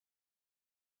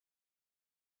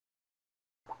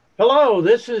Hello,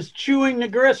 this is Chewing the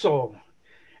Gristle,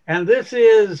 and this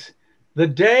is the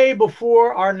day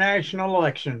before our national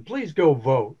election. Please go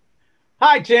vote.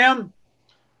 Hi, Tim.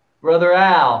 Brother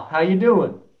Al, how you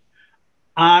doing?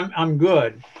 I'm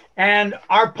good. And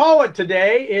our poet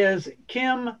today is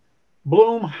Kim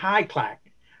Blum-Hyclak.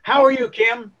 How are Hey, you,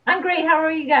 Kim? I'm great. How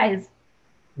are you guys?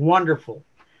 Wonderful.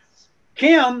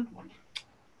 Kim's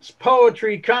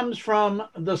poetry comes from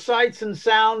the sights and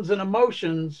sounds and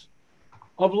emotions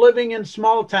of living in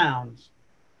small towns.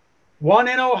 One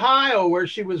in Ohio, where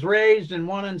she was raised, and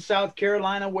one in South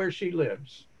Carolina, where she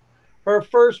lives. Her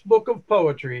first book of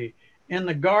poetry, In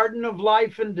the Garden of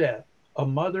Life and Death, A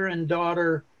Mother and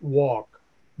Daughter Walk,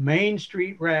 Main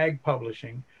Street Rag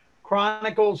Publishing,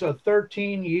 chronicles a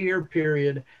 13-year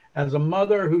period as a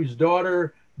mother whose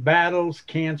daughter battles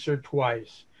cancer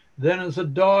twice, then as a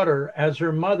daughter as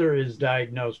her mother is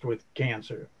diagnosed with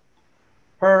cancer.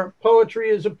 Her poetry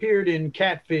has appeared in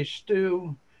Catfish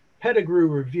Stew, Pettigrew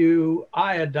Review,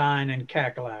 Iodine, and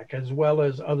Cackalack, as well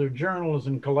as other journals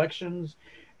and collections,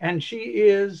 and she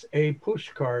is a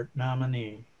Pushcart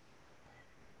nominee.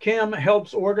 Kim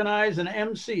helps organize and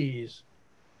MCs,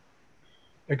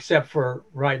 except for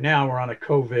right now we're on a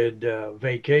COVID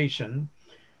vacation,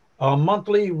 a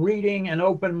monthly reading and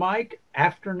open mic,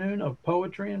 Afternoon of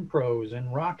Poetry and Prose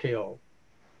in Rock Hill.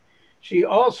 She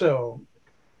also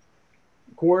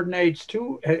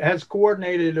has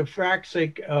coordinated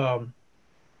Apraxic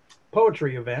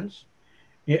poetry events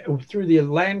through the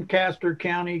Lancaster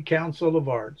County Council of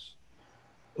Arts.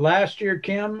 Last year,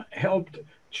 Kim helped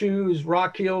choose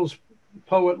Rock Hill's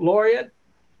poet laureate,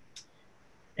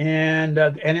 and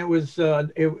it was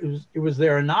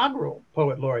their inaugural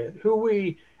poet laureate, who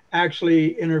we actually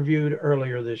interviewed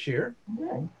earlier this year.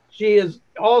 Good. She is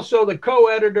also the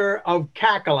co-editor of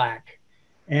Cackalack,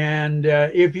 and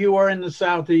if you are in the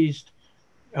Southeast,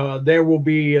 there will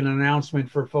be an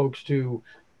announcement for folks to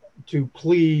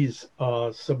please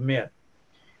submit.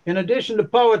 In addition to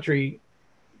poetry,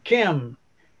 Kim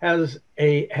has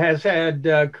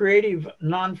had creative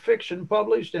nonfiction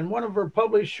published, and one of her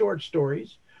published short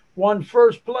stories won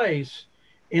first place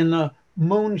in the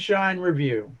Moonshine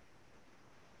Review.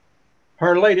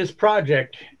 Her latest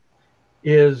project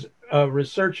is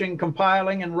researching,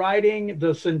 compiling, and writing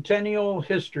the centennial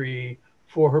history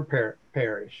for her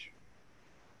parish.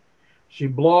 She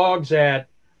blogs at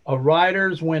a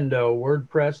writer's window,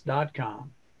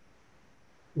 wordpress.com.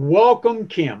 Welcome,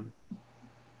 Kim.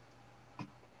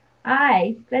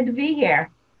 Hi, glad to be here.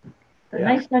 It's a Yes.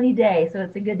 nice sunny day, so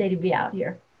it's a good day to be out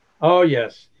here. Oh,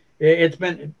 yes. It's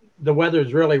been, the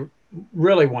weather's really,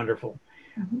 really wonderful.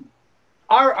 Mhm.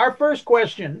 Our first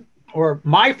question, or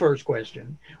my first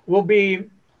question, will be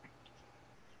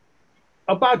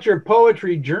about your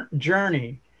poetry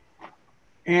journey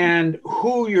and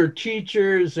who your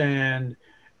teachers and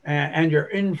your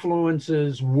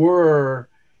influences were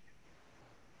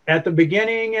at the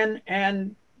beginning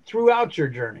and throughout your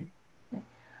journey.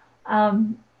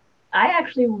 Um, I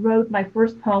actually wrote my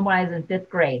first poem when I was in fifth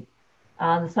grade,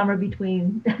 the summer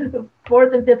between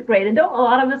fourth and fifth grade. And don't a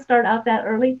lot of us start out that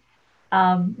early?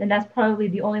 And that's probably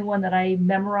the only one that I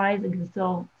memorized and can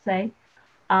still say.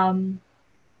 Um,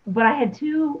 but I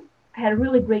had a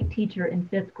really great teacher in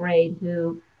fifth grade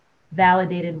who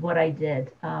validated what I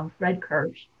did, Fred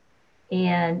Kirsch.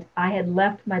 And I had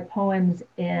left my poems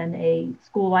in a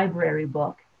school library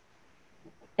book,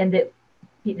 and that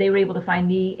they were able to find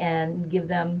me and give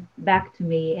them back to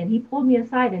me. And he pulled me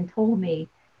aside and told me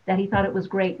that he thought it was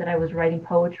great that I was writing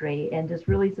poetry and just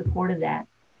really supported that.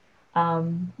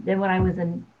 Then when I was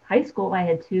in high school, I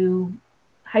had two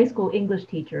high school English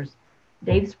teachers.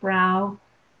 Dave Spraw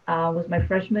was my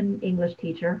freshman English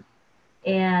teacher,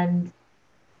 and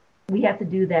we had to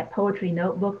do that poetry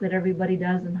notebook that everybody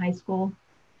does in high school.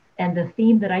 And the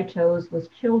theme that I chose was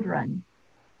children.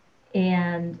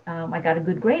 And I got a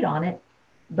good grade on it.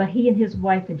 But he and his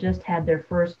wife had just had their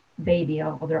first baby,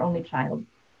 or their only child.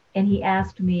 And he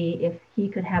asked me if he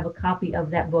could have a copy of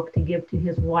that book to give to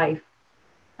his wife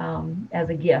as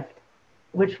a gift,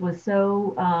 which was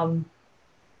so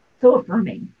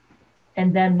affirming.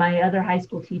 And then my other high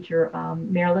school teacher,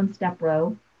 Marilyn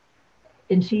Stepro,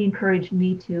 and she encouraged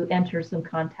me to enter some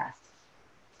contests.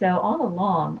 So all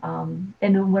along,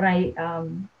 and then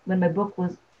when my book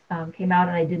was came out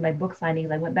and I did my book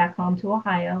signings, I went back home to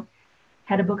Ohio,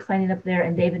 had a book signing up there,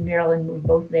 and Dave and Marilyn were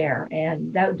both there,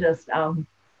 and that just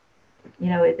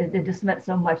it just meant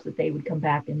so much that they would come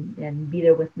back and be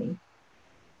there with me.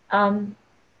 Um,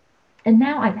 and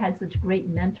now I've had such great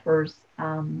mentors.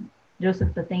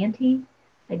 Joseph Bathanti,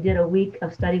 I did a week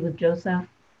of study with Joseph.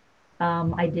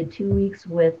 I did 2 weeks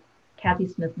with Cathy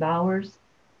Smith Bowers,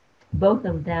 both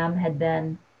of them had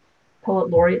been poet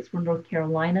laureates from North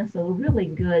Carolina, so really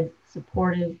good,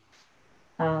 supportive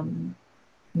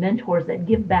mentors that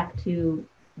give back to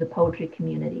the poetry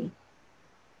community.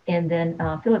 And then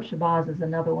Phillip Shabazz is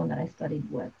another one that I studied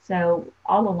with. So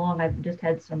all along, I've just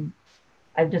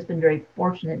been very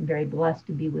fortunate and very blessed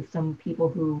to be with some people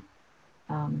who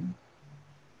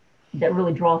that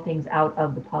really draw things out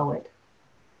of the poet.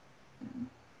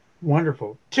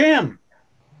 Wonderful. Tim.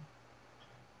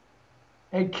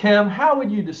 Hey, Kim, how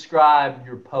would you describe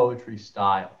your poetry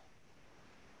style?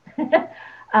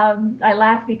 I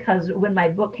laugh because when my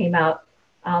book came out,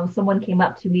 someone came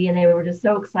up to me and they were just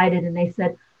so excited and they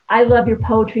said, "I love your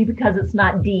poetry because it's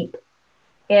not deep."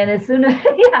 And as soon as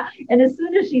as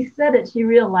soon as she said it, she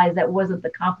realized that wasn't the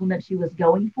compliment she was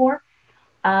going for.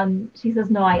 She says,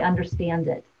 "No, I understand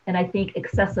it," and I think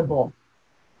accessible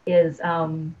is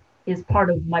part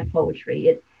of my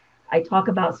poetry. I talk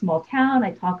about small town,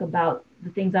 I talk about the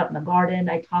things out in the garden,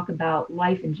 I talk about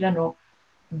life in general,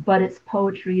 but it's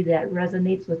poetry that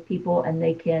resonates with people and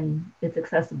it's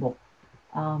accessible.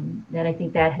 And I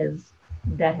think that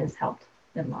has helped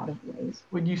in a lot of ways.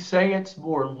 Would you say it's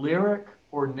more lyric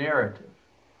or narrative?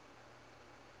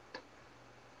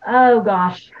 Oh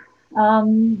gosh.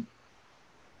 Can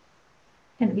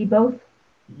it be both?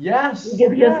 Yes,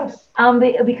 Because, yes.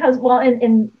 because well,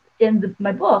 in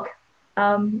my book,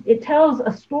 it tells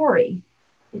a story.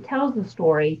 It tells the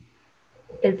story.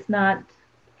 It's not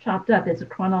chopped up. It's a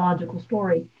chronological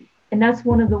story, and that's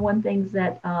one of the things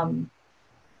that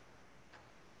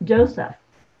Joseph,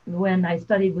 when I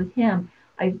studied with him,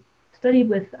 I studied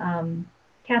with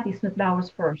Cathy Smith Bowers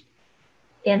first,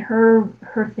 and her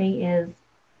thing is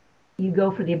you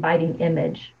go for the abiding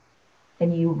image,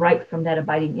 and you write from that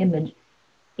abiding image.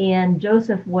 And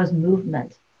Joseph was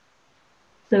movement.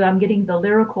 So I'm getting the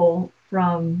lyrical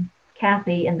from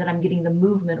Cathy, and then I'm getting the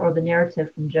movement or the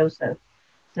narrative from Joseph.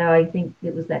 So I think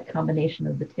it was that combination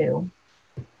of the two.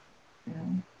 Yeah.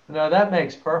 No, that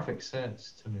makes perfect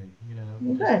sense to me.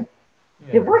 Good.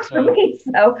 Yeah, it works for me.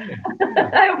 So yeah.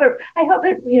 I hope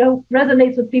it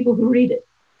resonates with people who read it.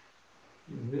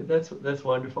 That's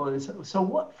wonderful. So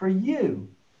what for you?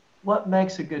 What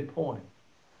makes a good poem?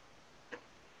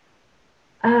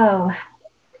 Oh,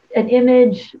 an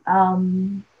image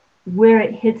where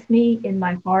it hits me in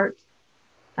my heart.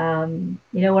 When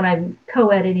I'm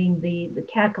co-editing the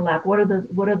Cadillac, what are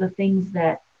the things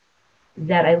that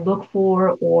I look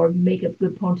for or make a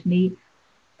good poem to me?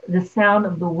 The sound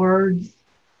of the words,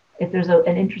 if there's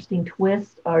an interesting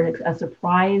twist or a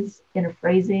surprise in a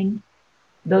phrasing,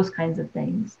 those kinds of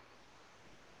things.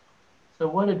 So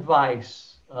what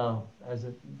advice,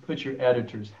 put your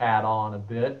editor's hat on a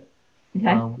bit,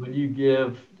 Okay. would you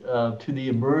give to the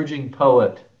emerging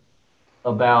poet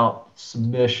about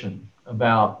submission,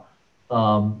 about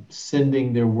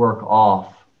sending their work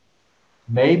off,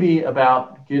 maybe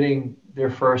about getting their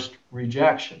first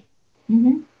rejection?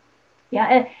 Mm-hmm.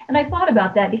 Yeah, and I thought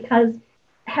about that because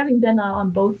having been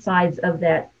on both sides of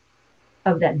that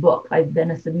book, I've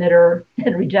been a submitter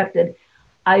and rejected.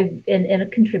 I've been a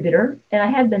contributor, and I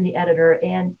have been the editor,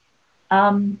 and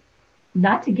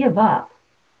not to give up,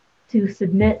 to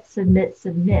submit,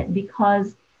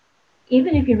 because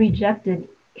even if you're rejected,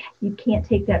 you can't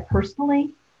take that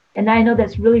personally. And I know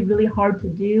that's really, really hard to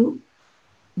do,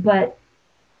 but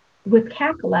with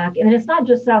Cackalack, and it's not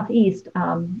just Southeast,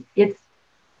 it's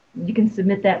you can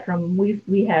submit that from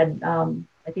we had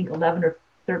I think 11 or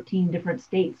 13 different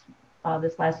states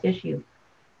this last issue,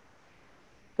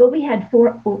 but we had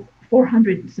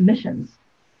 400 submissions,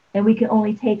 and we can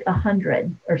only take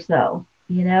 100 or so,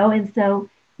 and so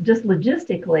just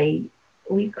logistically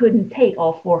we couldn't take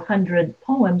all 400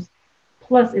 poems,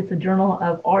 plus it's a journal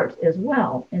of art as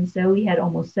well, and so we had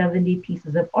almost 70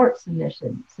 pieces of art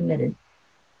submitted,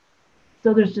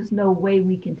 so there's just no way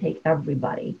we can take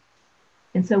everybody.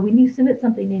 And so when you submit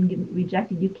something and get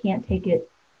rejected, you can't take it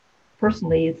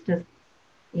personally. It's just,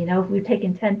 if we've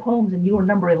taken 10 poems and you were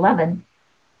number 11,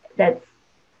 that's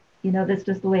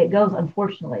just the way it goes,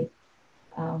 unfortunately.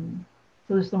 So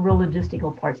there's some real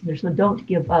logistical parts in there. So don't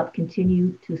give up,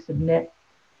 continue to submit.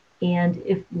 And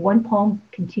if one poem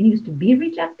continues to be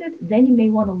rejected, then you may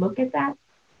want to look at that.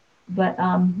 But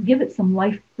give it some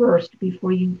life first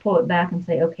before you pull it back and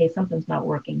say, okay, something's not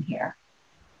working here.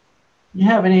 You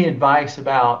have any advice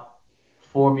about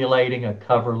formulating a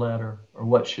cover letter or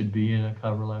what should be in a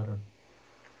cover letter?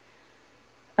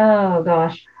 Oh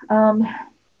gosh.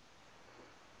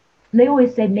 They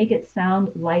always say make it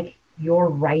sound like your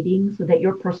writing so that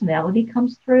your personality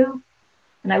comes through.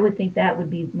 And I would think that would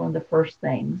be one of the first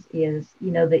things is,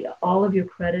 all of your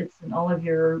credits and all of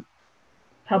your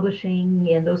publishing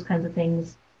and those kinds of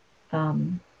things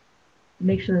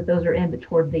make sure that those are in, but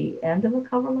toward the end of a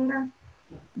cover letter.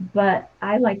 But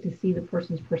I like to see the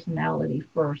person's personality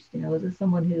first. Is this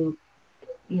someone who,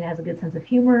 has a good sense of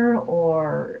humor,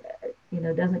 or,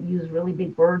 doesn't use really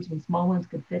big words when small ones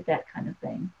could fit, that kind of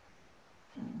thing.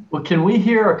 Well, can we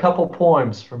hear a couple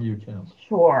poems from you, Kim?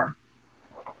 Sure.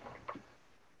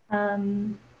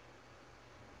 The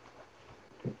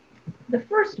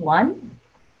first one,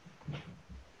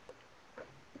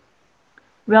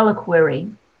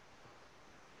 Reliquary.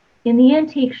 In the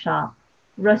antique shop,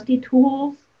 rusty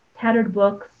tools, tattered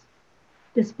books,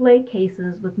 display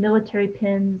cases with military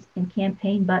pins and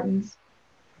campaign buttons,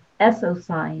 SO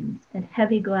signs and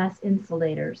heavy glass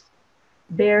insulators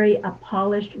bury a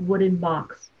polished wooden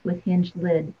box with hinged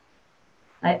lid.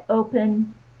 I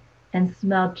open and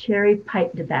smell cherry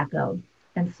pipe tobacco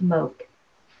and smoke.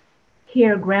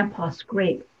 Hear Grandpa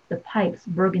scrape the pipe's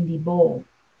burgundy bowl.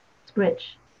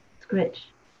 Scritch, scritch,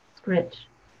 scritch.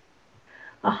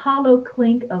 A hollow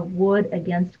clink of wood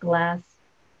against glass.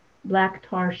 Black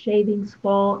tar shavings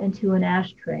fall into an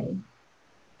ashtray.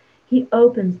 He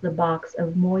opens the box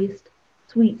of moist,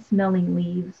 sweet-smelling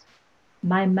leaves.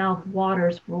 My mouth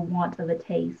waters for want of a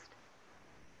taste.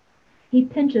 He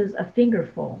pinches a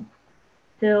fingerful,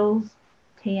 fills,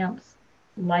 tamps,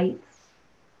 lights,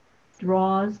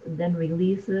 draws, then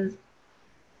releases,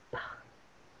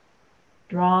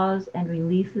 draws and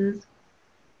releases,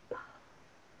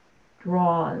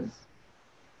 draws,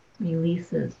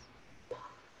 releases.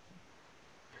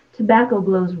 Tobacco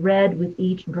glows red with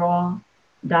each draw,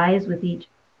 dies with each.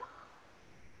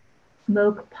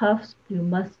 Smoke puffs through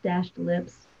mustached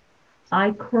lips.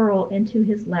 I curl into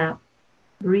his lap,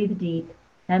 breathe deep,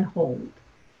 and hold.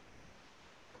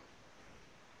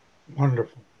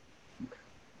 Wonderful.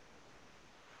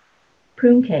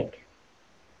 Prune cake.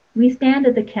 We stand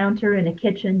at the counter in a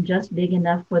kitchen just big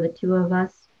enough for the two of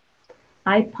us.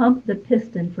 I pump the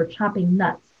piston for chopping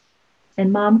nuts,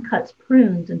 and Mom cuts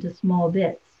prunes into small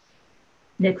bits,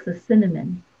 mixes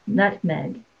cinnamon,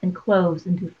 nutmeg, and cloves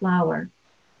into flour.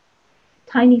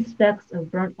 Tiny specks of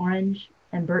burnt orange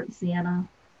and burnt sienna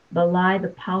belie the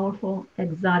powerful,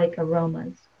 exotic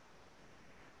aromas.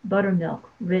 Buttermilk,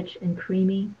 rich and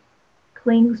creamy,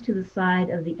 clings to the side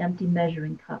of the empty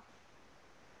measuring cup.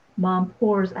 Mom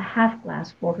pours a half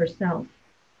glass for herself,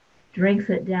 drinks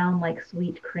it down like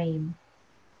sweet cream.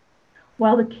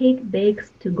 While the cake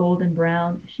bakes to golden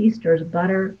brown, she stirs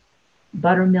butter,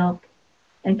 buttermilk,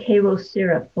 and Karo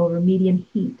syrup over medium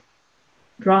heat,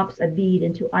 drops a bead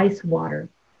into ice water,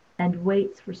 and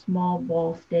waits for small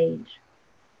ball stage.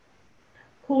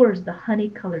 Pours the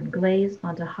honey-colored glaze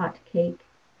onto hot cake.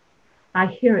 I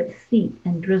hear it seep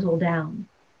and drizzle down,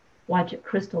 watch it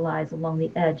crystallize along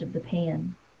the edge of the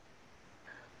pan.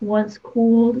 Once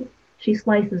cooled, she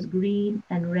slices green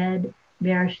and red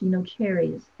maraschino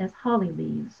cherries as holly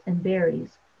leaves and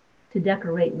berries to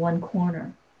decorate one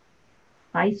corner.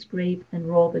 I scrape and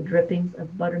roll the drippings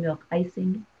of buttermilk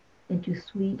icing into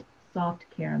sweet, soft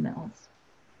caramels.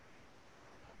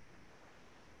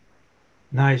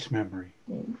 Nice memory.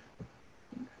 Thanks.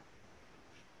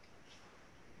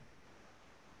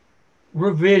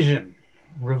 Revision.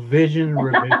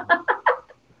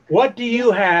 What do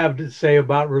you have to say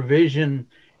about revision,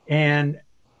 and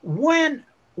when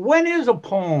is a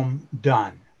poem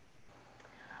done?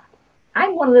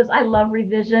 I'm one of those, I love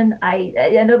revision. I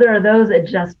know there are those that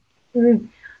just,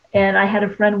 and I had a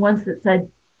friend once that said,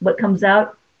 what comes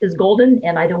out is golden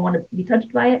and I don't want to be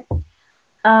touched by it.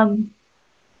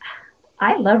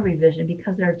 I love revision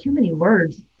because there are too many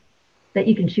words that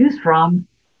you can choose from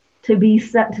to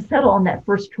settle on that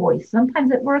first choice.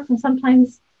 Sometimes it works and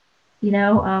sometimes, you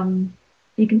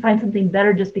can find something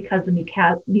better just because the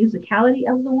musicality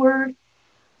of the word,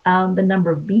 the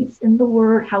number of beats in the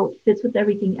word, how it fits with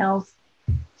everything else.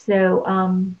 So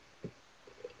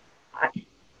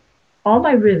all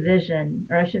my revision,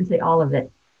 or I shouldn't say all of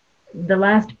it, the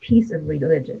last piece of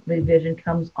revision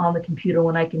comes on the computer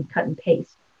when I can cut and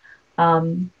paste.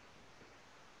 I've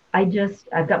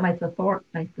got my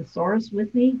thesaurus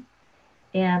with me,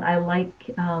 and I like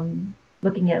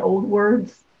looking at old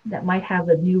words that might have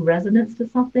a new resonance to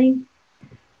something.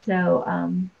 So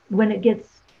when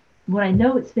I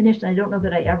know it's finished, I don't know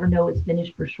that I ever know it's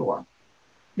finished for sure.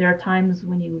 There are times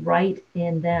when you write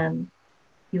and then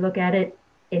you look at it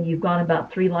and you've gone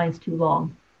about 3 lines too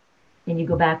long, and you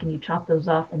go back and you chop those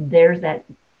off, and there's that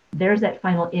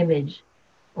final image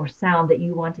or sound that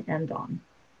you want to end on.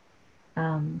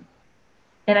 And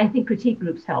I think critique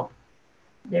groups help.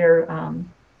 They're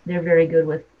very good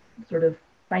with sort of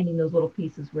finding those little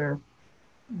pieces where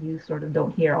you sort of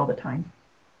don't hear all the time.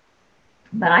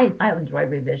 But I enjoy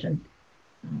revision.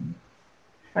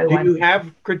 Probably Do you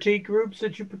have critique groups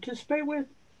that you participate with?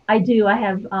 I do. I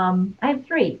have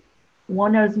three.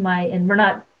 One is and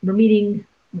we're meeting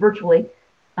virtually.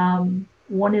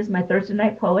 One is my Thursday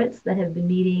night poets that have been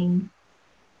meeting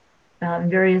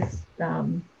various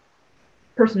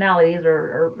personalities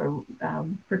or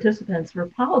participants for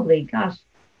probably, gosh,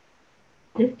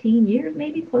 15 years,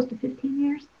 maybe close to 15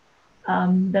 years.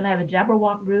 Then I have a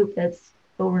Jabberwock group that's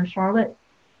over in Charlotte.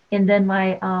 And then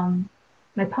my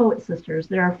poet sisters,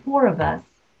 there are four of us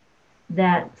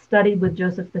that studied with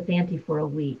Joseph Bathanti for a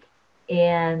week.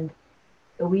 And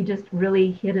we just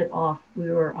really hit it off.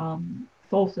 We were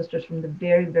soul sisters from the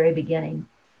very, very beginning.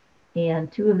 And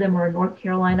two of them are in North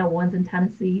Carolina, one's in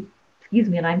Tennessee,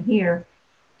 and I'm here.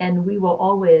 And we will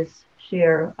always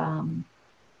share,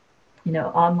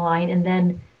 online. And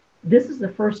then this is the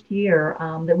first year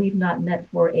that we've not met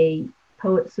for a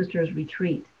Poet Sisters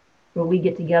retreat where we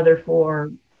get together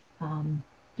for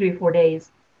 3 or 4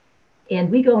 days. And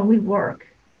we go and we work.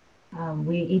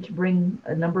 We each bring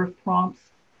a number of prompts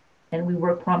and we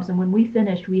work prompts. And when we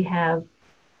finish, we have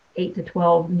 8 to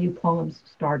 12 new poems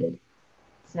started.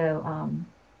 So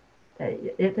I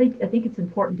think it's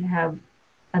important to have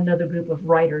another group of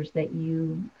writers that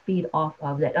you feed off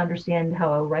of that understand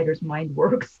how a writer's mind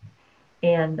works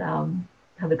and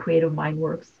how the creative mind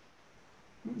works.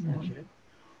 So.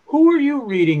 Who are you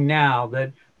reading now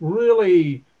that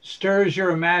really stirs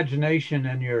your imagination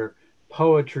and your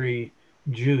poetry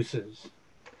juices?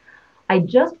 I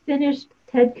just finished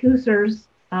Ted Kuser's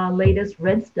latest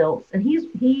Red Stilts, and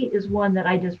he is one that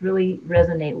I just really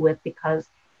resonate with because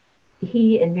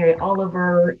he and Mary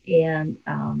Oliver and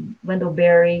Wendell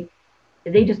Berry,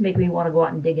 they just make me want to go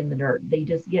out and dig in the dirt. They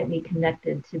just get me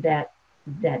connected to that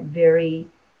very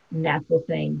natural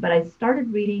thing. But I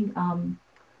started reading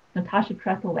Natasha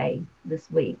Trethewey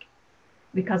this week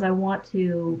because I want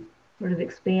to sort of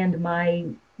expand my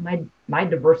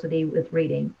diversity with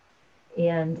reading.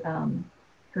 And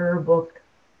her book,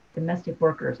 Domestic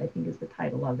Workers, I think is the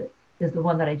title of it, is the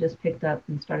one that I just picked up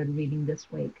and started reading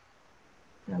this week.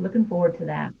 So looking forward to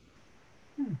that.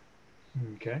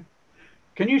 Okay.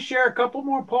 Can you share a couple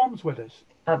more poems with us?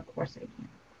 Of course I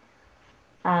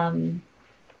can.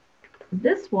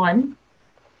 This one,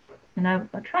 and I'll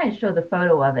try and show the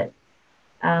photo of it.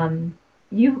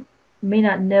 You may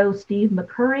not know Steve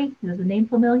McCurry. Is the name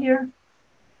familiar?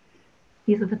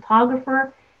 He's a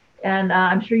photographer, and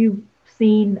I'm sure you've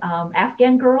seen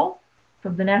Afghan Girl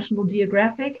from the National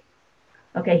Geographic.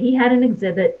 Okay, he had an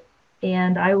exhibit,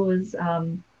 and I was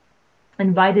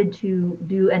invited to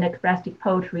do an ekphrastic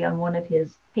poetry on one of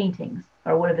his paintings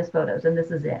or one of his photos, and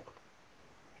this is it.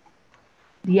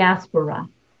 Diaspora.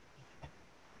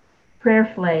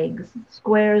 Prayer flags,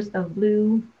 squares of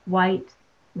blue, white,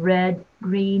 red,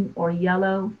 green, or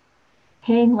yellow,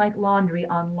 hang like laundry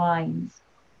on lines,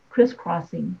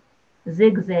 crisscrossing,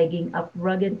 zigzagging up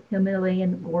rugged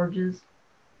Himalayan gorges,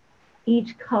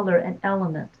 each color an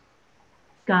element,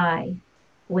 sky,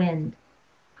 wind,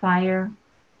 fire,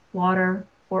 water,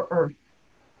 or earth,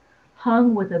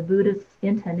 hung with a Buddhist's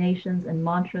intonations and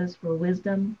mantras for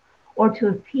wisdom or to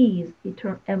appease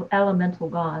elemental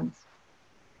gods.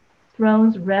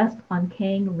 Thrones rest on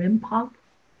Kang Rimpak,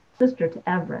 sister to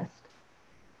Everest,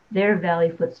 their valley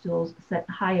footstools set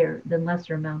higher than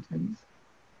lesser mountains.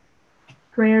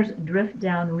 Prayers drift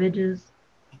down ridges,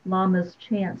 lamas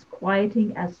chants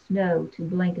quieting as snow to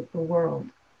blanket the world.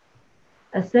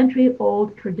 A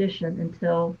century-old tradition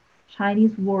until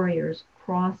Chinese warriors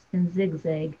cross and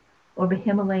zigzag over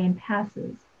Himalayan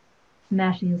passes,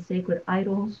 smashing sacred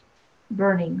idols,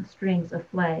 burning strings of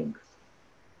flags.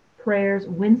 Prayers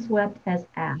windswept as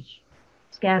ash,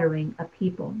 scattering a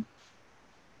people.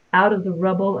 Out of the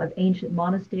rubble of ancient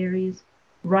monasteries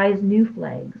rise new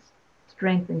flags,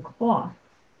 strengthen cloth,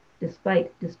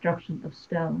 despite destruction of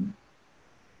stone.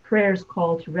 Prayers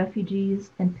call to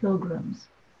refugees and pilgrims,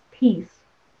 peace,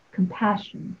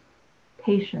 compassion,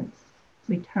 patience,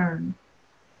 return.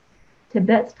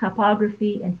 Tibet's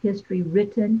topography and history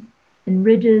written in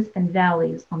ridges and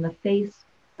valleys on the face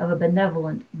of a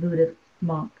benevolent Buddhist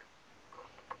monk.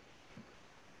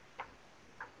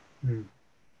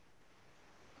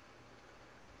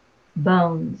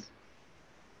 Bones.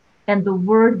 And the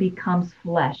word becomes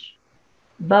flesh,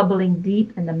 bubbling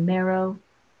deep in the marrow,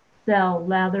 cell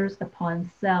lathers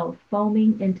upon cell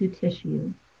foaming into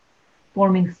tissue,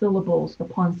 forming syllables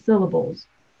upon syllables,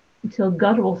 until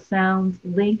guttural sounds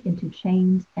link into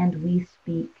chains and we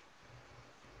speak.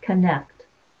 Connect.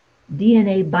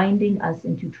 DNA binding us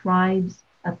into tribes,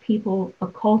 a people, a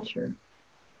culture.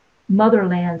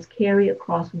 Motherlands carry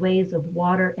across waves of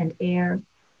water and air,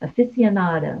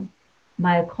 aficionado,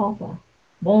 mea culpa,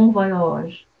 bon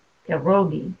voyage,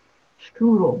 pierogi,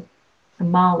 strudel,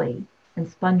 tamale, and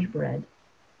sponge bread.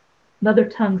 Mother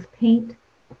tongues paint,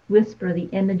 whisper the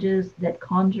images that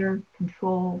conjure,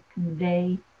 control,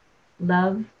 convey,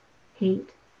 love, hate,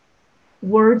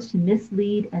 words to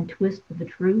mislead and twist the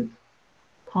truth,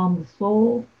 calm the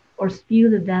soul, or spew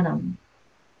the venom,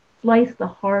 slice the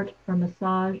heart or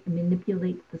massage and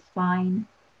manipulate the spine,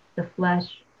 the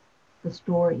flesh, the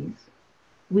stories.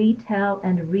 We tell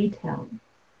and retell,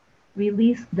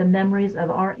 release the memories of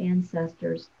our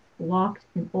ancestors locked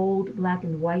in old black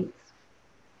and whites.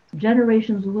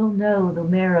 Generations will know the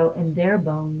marrow in their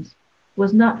bones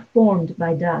was not formed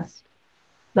by dust,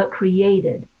 but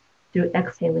created through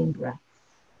exhaling breaths.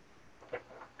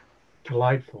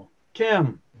 Delightful.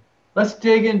 Kim. Let's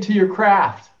dig into your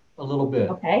craft a little bit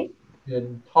Okay.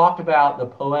 and talk about the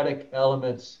poetic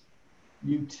elements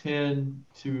you tend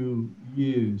to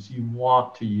use, you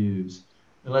want to use.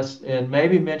 And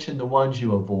maybe mention the ones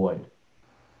you avoid.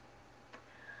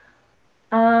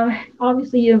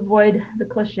 Obviously, you avoid the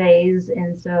cliches,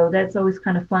 and so that's always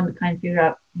kind of fun to kind of figure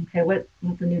out, okay, what's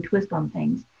the new twist on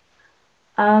things.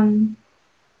 Um,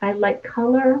 I like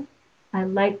color. I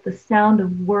like the sound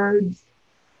of words.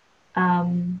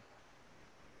 And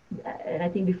I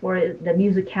think before the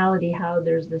musicality, how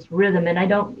there's this rhythm, and I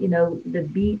don't, the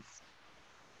beats.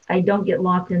 I don't get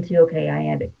locked into, okay, I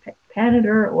am a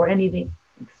panator or anything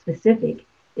specific.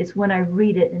 It's when I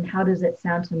read it and how does it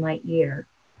sound to my ear.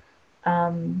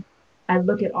 I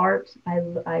look at art.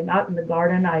 I'm out in the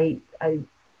garden. I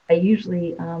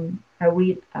usually I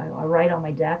write on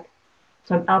my deck,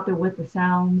 so I'm out there with the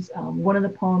sounds. One of the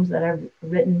poems that I've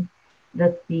written,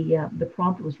 that the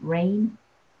prompt was rain,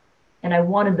 and I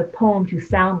wanted the poem to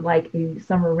sound like a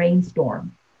summer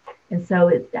rainstorm. And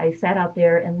so I sat out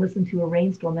there and listened to a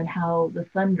rainstorm and how the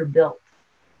thunder built,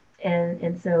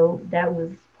 and so that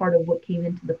was part of what came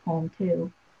into the poem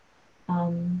too.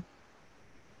 Um,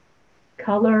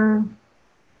 Color,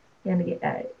 and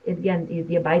again,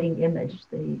 the abiding image,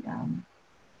 the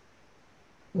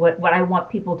what I want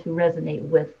people to resonate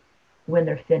with when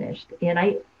they're finished.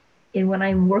 And when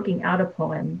I'm working out a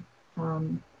poem,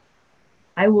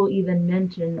 I will even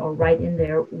mention or write in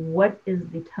there what is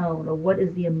the tone or what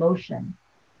is the emotion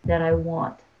that I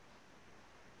want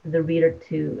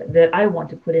that I want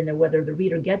to put in there. Whether the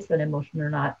reader gets that emotion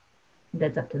or not,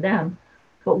 that's up to them.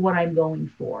 But what I'm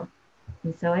going for.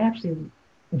 And so I actually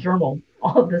journal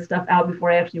all of this stuff out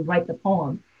before I actually write the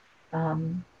poem.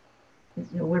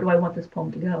 Where do I want this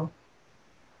poem to go?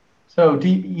 So,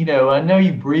 I know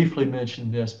you briefly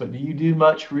mentioned this, but do you do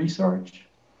much research?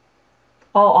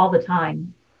 All the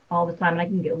time, and I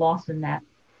can get lost in that.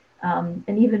 And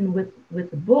even with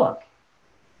the book,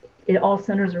 it all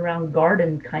centers around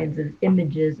garden kinds of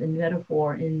images and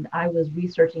metaphor. And I was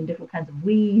researching different kinds of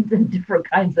weeds and different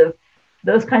kinds of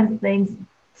those kinds of things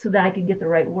so that I could get the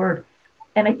right word.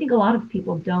 And I think a lot of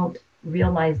people don't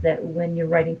realize that when you're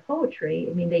writing poetry,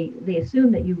 I mean, they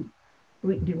assume that you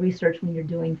do research when you're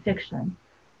doing fiction.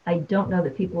 I don't know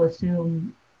that people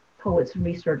assume poets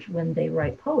research when they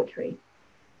write poetry.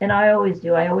 And I always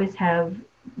do. I always have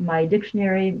my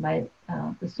dictionary, my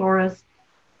thesaurus.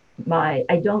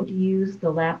 I don't use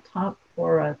the laptop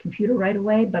or a computer right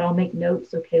away, but I'll make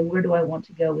notes. Okay, where do I want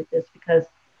to go with this? Because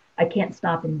I can't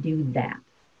stop and do that.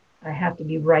 I have to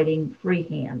be writing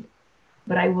freehand.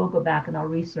 But I will go back and I'll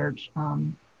research.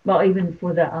 Even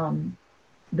for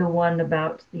the one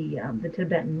about the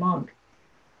Tibetan monk,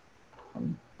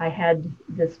 I had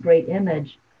this great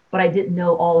image, but I didn't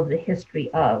know all of the history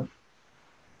of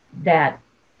that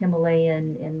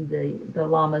Himalayan and the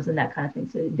lamas and that kind of thing.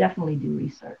 So definitely do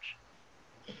research.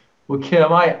 Well,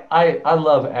 Kim, I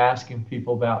love asking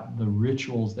people about the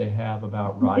rituals they have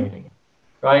about writing,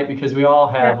 right? Because we all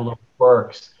have little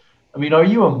quirks. I mean, are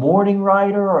you a morning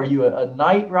writer? Are you a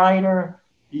night writer?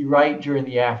 Do you write during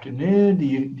the afternoon? Do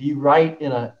you write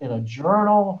in a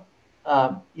journal?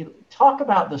 Talk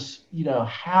about this.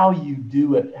 How you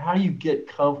do it. How you get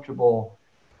comfortable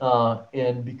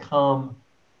and become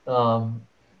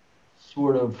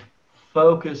sort of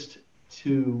focused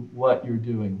to what you're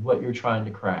doing, what you're trying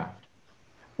to craft.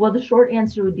 Well, the short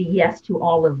answer would be yes to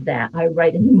all of that. I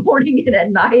write in the morning and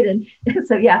at night, and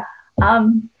so yeah.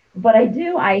 But I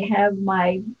do. I have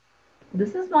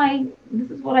This is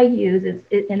what I use.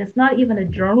 And it's not even a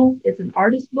journal. It's an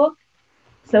artist book,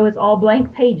 so it's all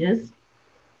blank pages,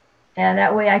 and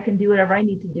that way I can do whatever I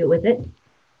need to do with it.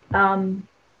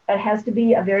 It has to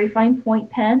be a very fine point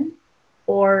pen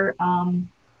or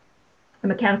a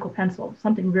mechanical pencil,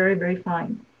 something very, very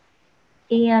fine.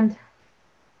 And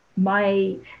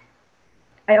I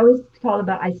always talk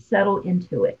about I settle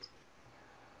into it.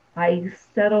 I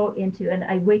settle into, and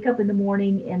I wake up in the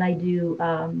morning and I do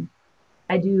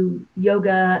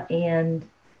yoga and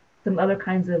some other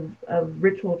kinds of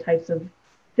ritual types of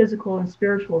physical and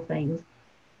spiritual things.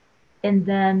 And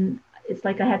then it's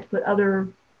like I have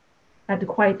to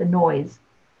quiet the noise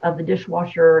of the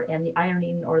dishwasher and the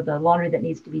ironing or the laundry that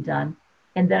needs to be done.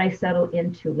 And then I settle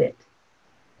into it.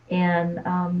 And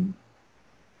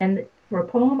and for a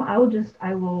poem, I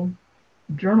will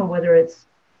journal, whether it's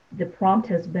the prompt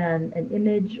has been an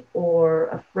image or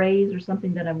a phrase or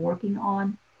something that I'm working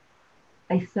on.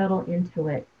 I settle into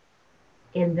it,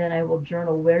 and then I will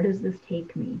journal, where does this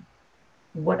take me?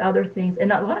 What other things?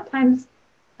 And a lot of times,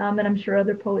 and I'm sure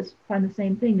other poets find the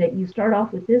same thing, that you start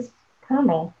off with this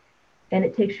kernel and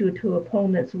it takes you to a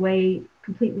poem that's way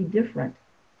completely different.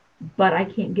 But I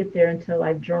can't get there until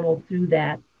I've journaled through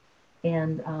that.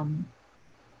 And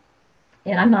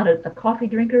and I'm not a coffee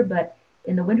drinker, but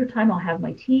in the wintertime I'll have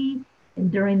my tea,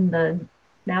 and during the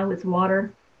now it's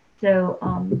water. So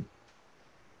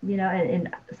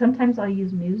and sometimes I'll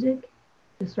use music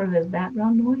just sort of as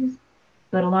background noise,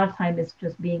 but a lot of time it's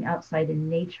just being outside in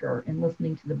nature and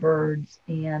listening to the birds,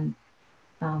 and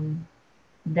um,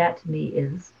 that to me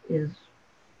is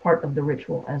part of the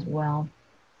ritual as well.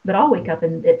 But I'll wake up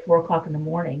at 4 o'clock in the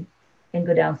morning and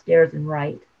go downstairs and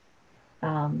write.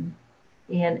 Um,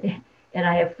 and and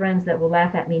I have friends that will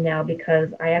laugh at me now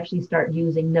because I actually start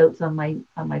using notes on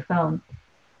my phone,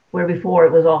 where before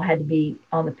it was all had to be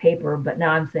on the paper, but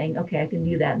now I'm saying, okay, I can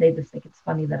do that. And they just think it's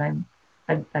funny that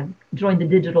I've joined the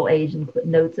digital age and put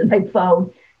notes in my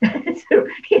phone. So,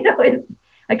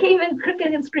 I can't even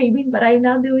cooking and screaming, but I'm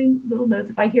now doing little notes.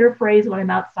 If I hear a phrase when I'm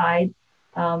outside,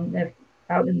 if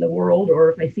out in the world,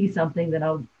 or if I see something, then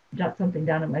I'll jot something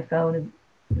down on my phone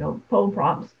and, poem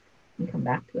prompts and come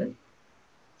back to it.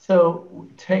 So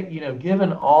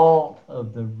given all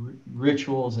of the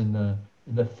rituals and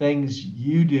the things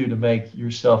you do to make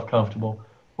yourself comfortable,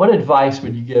 what advice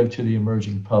would you give to the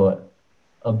emerging poet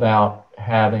about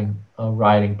having a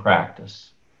writing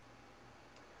practice?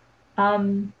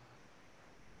 Um,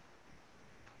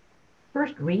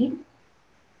 First, read.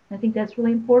 I think that's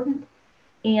really important,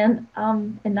 and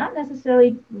not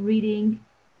necessarily reading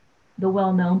the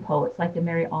well-known poets like the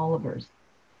Mary Olivers.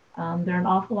 There are an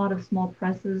awful lot of small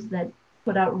presses that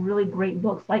put out really great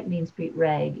books like Main Street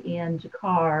Rag and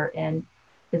Jakar, and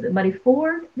is it Muddy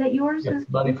Ford that yours Yes, is?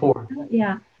 Buddy Ford.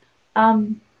 Yeah.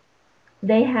 Um,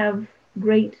 they have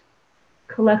great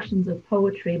collections of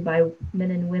poetry by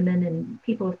men and women and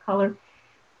people of color.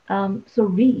 So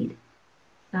read.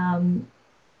 Um,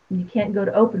 you can't go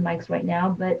to open mics right now,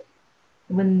 but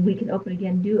when we can open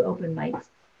again, do open mics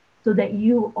so that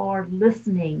you are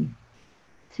listening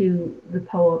to the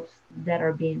poems that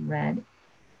are being read.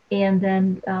 And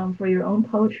then for your own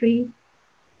poetry,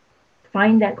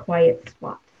 find that quiet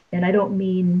spot. And I don't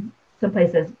mean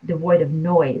someplace that's devoid of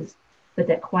noise, but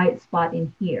that quiet spot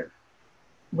in here.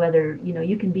 Whether,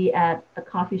 you can be at a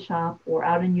coffee shop or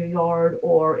out in your yard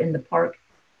or in the park,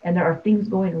 and there are things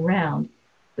going around,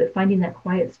 but finding that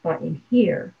quiet spot in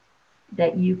here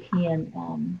that you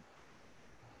can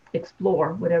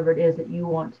explore whatever it is that you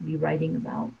want to be writing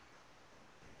about.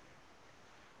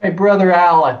 Hey, Brother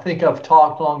Al, I think I've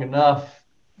talked long enough.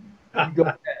 You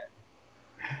go.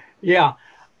 Yeah.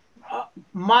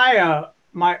 My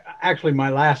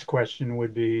last question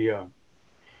would be,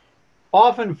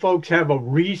 often folks have a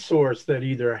resource that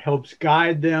either helps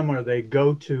guide them or they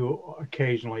go to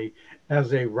occasionally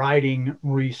as a writing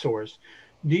resource.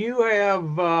 Do you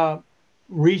have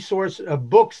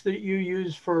books that you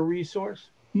use for a resource?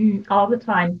 All the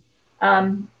time.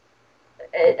 Um,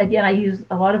 Again, I use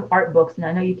a lot of art books, and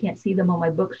I know you can't see them on my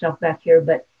bookshelf back here,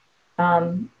 but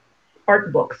um,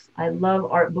 art books. I love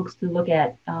art books to look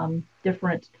at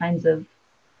different kinds of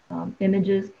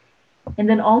images. And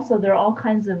then also there are all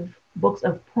kinds of books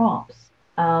of prompts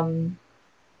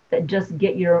that just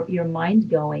get your mind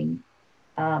going.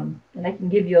 And I can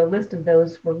give you a list of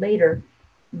those for later.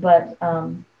 But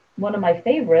one of my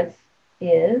favorites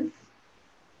is,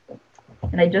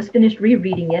 and I just finished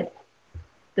rereading it,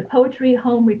 The Poetry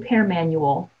Home Repair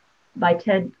Manual by by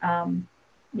Ted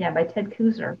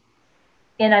Kooser.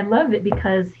 And I love it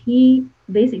because he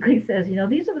basically says,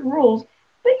 these are the rules,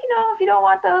 but if you don't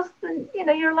want those, then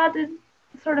you're allowed to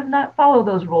sort of not follow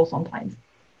those rules sometimes.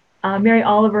 Mary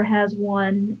Oliver has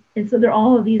one, and so there are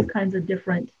all of these kinds of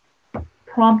different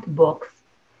prompt books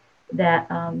that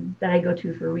I go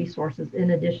to for resources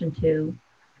in addition to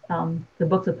the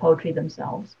books of poetry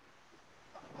themselves.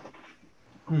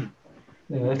 Yeah,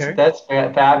 Okay. that's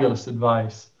fabulous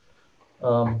advice.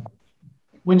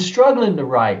 When struggling to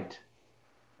write,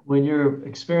 when you're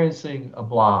experiencing a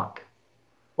block,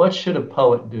 What should a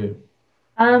poet do?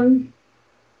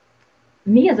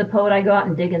 Me as a poet, I go out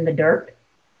and dig in the dirt.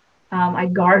 I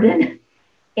garden.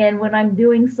 And when I'm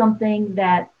doing something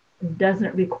that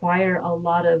doesn't require a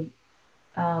lot of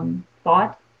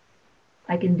thought,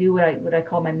 I can do what I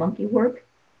call my monkey work.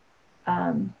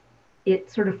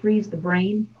 It sort of frees the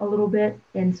brain a little bit.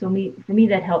 And so for me,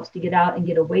 that helps to get out and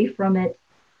get away from it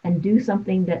and do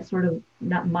something that's sort of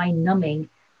not mind numbing,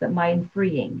 but mind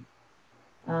freeing.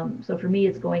 So for me,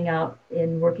 it's going out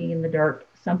and working in the dark.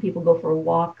 Some people go for a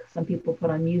walk. Some people put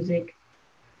on music.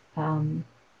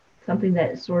 Something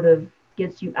that sort of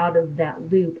gets you out of that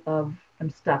loop of I'm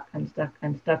stuck, I'm stuck,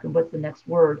 I'm stuck, and what's the next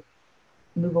word?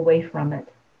 Move away from it.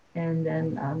 And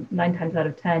then 9 times out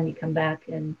of 10, you come back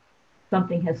and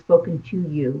something has spoken to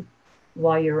you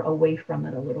while you're away from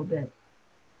it a little bit.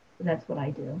 So that's what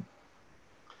I do.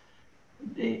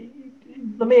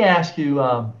 Let me ask you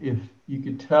if you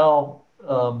could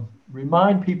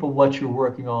remind people what you're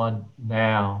working on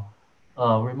now.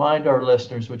 Remind our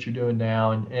listeners what you're doing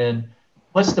now, and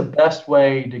what's the best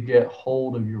way to get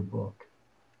hold of your book?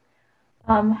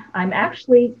 I'm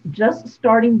actually just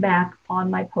starting back on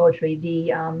my poetry.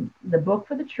 The book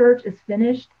for the church is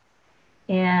finished,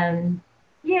 and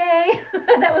yay!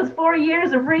 That was 4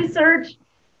 years of research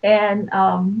and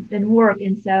work,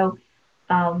 and so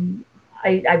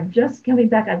I'm just coming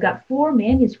back. I've got 4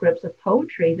 manuscripts of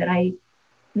poetry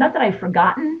not that I've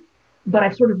forgotten, but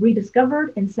I've sort of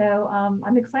rediscovered, and so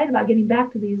I'm excited about getting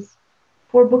back to these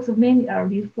 4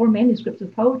 manuscripts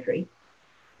of poetry.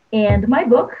 And my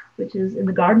book, which is In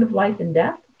the Garden of Life and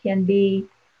Death, can be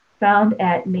found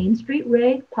at Main Street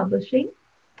Ray Publishing,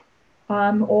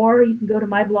 or you can go to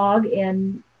my blog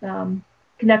and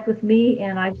connect with me,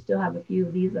 and I still have a few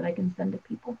of these that I can send to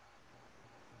people.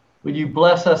 Would you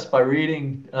bless us by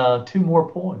reading 2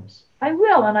 more poems? I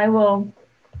will, and I will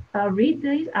read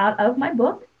these out of my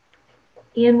book.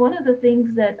 And one of the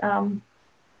things that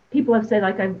people have said,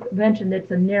 like I've mentioned,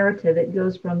 it's a narrative. It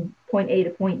goes from point A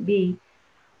to point B.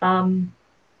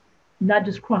 Not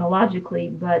just chronologically,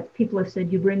 but people have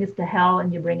said you bring us to hell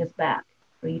and you bring us back,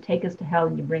 or you take us to hell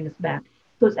and you bring us back.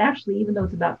 So it's actually, even though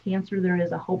it's about cancer, there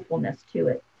is a hopefulness to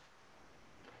it.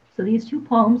 So these 2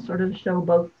 poems sort of show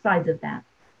both sides of that.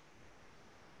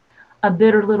 A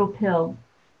bitter little pill.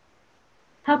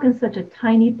 How can such a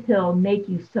tiny pill make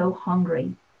you so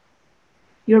hungry?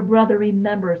 Your brother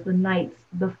remembers the nights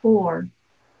before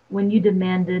when you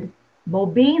demanded,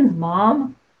 "More beans,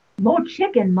 Mom. More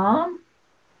chicken, Mom."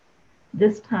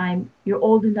 This time, you're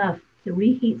old enough to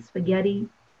reheat spaghetti,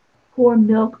 pour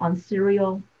milk on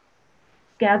cereal,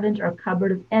 scavenge our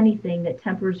cupboard of anything that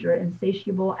tempers your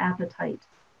insatiable appetite.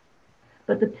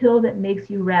 But the pill that makes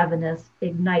you ravenous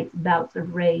ignites bouts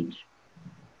of rage.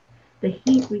 The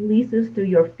heat releases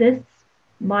through your fists,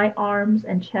 my arms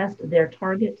and chest their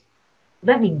target.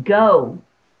 Let me go.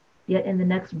 Yet in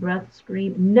the next breath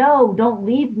scream, "No, don't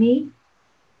leave me."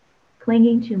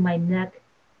 Clinging to my neck,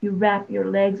 you wrap your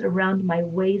legs around my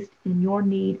waist in your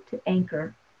need to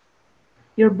anchor.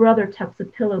 Your brother tucks a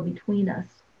pillow between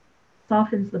us,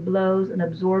 softens the blows and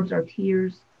absorbs our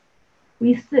tears.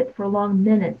 We sit for long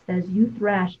minutes as you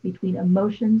thrash between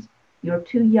emotions you're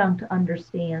too young to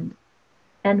understand.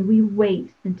 And we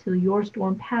wait until your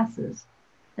storm passes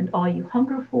and all you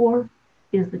hunger for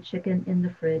is the chicken in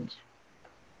the fridge.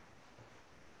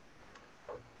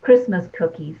 Christmas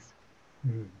cookies.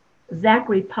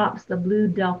 Zachary pops the blue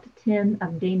Delft tin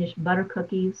of Danish butter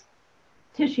cookies.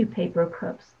 Tissue paper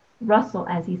clips rustle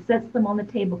as he sets them on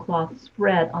the tablecloth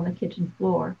spread on the kitchen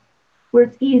floor, where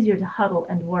it's easier to huddle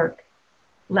and work.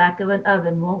 Lack of an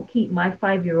oven won't keep my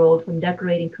 5-year-old from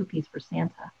decorating cookies for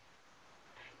Santa.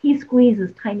 He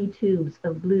squeezes tiny tubes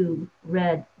of blue,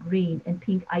 red, green, and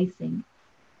pink icing,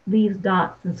 leaves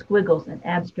dots and squiggles and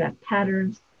abstract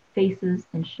patterns, faces,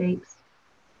 and shapes.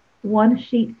 One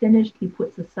sheet finished, he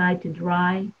puts aside to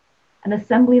dry, an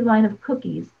assembly line of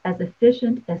cookies as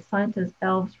efficient as Santa's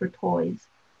elves for toys.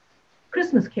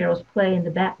 Christmas carols play in the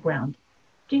background.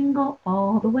 Jingle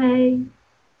all the way.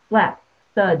 Flap,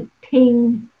 thud,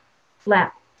 ting.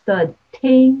 Flap, thud,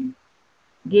 ting.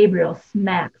 Gabriel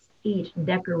smacks each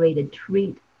decorated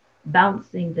treat,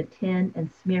 bouncing the tin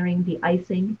and smearing the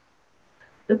icing.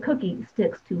 The cookie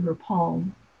sticks to her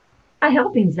palm. "I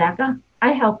helping, Zacca,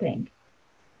 I helping."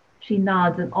 She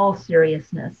nods in all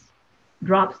seriousness,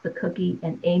 drops the cookie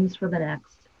and aims for the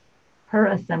next. Her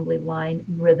assembly line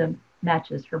rhythm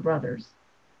matches her brother's.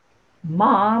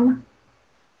 "Mom!"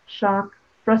 Shock,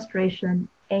 frustration,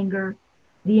 anger,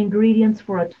 the ingredients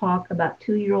for a talk about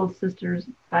 2-year-old sisters,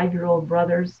 5-year-old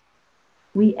brothers.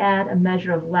 We add a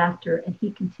measure of laughter and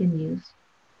he continues.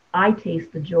 I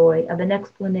taste the joy of an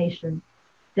explanation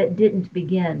that didn't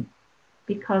begin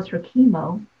because her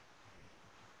chemo.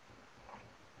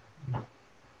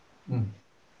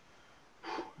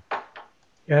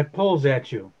 Yeah, it pulls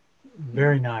at you.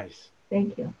 Very nice.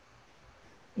 Thank you.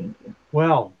 Thank you.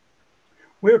 Well,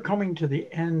 we're coming to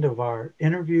the end of our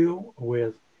interview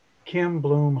with Kim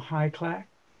Blum-Hyclak,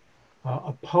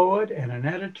 a poet and an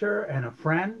editor and a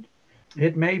friend.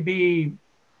 It may be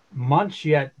months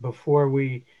yet before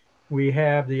we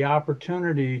have the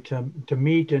opportunity to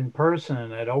meet in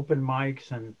person at open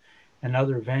mics and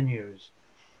other venues.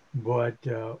 But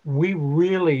we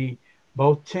really,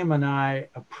 both Tim and I,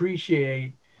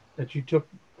 appreciate that you took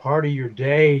part of your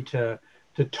day to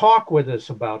talk with us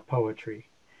about poetry.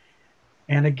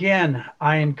 And again,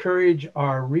 I encourage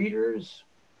our readers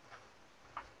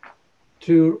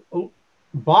to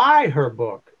buy her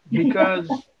book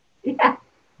because Yeah.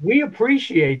 we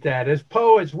appreciate that. As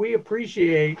poets, we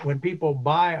appreciate when people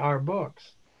buy our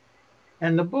books.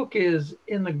 And the book is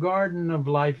In the Garden of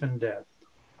Life and Death,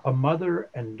 A Mother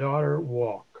and Daughter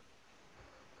Walk.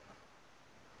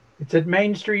 It's at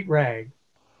Main Street Rag.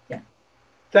 Yeah.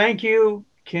 Thank you,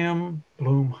 Kim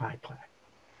Blum-Hyclak.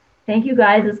 Thank you,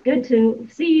 guys. It's good to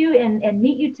see you and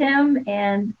meet you, Tim.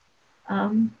 And I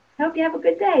hope you have a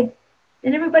good day.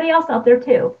 And everybody else out there,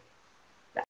 too.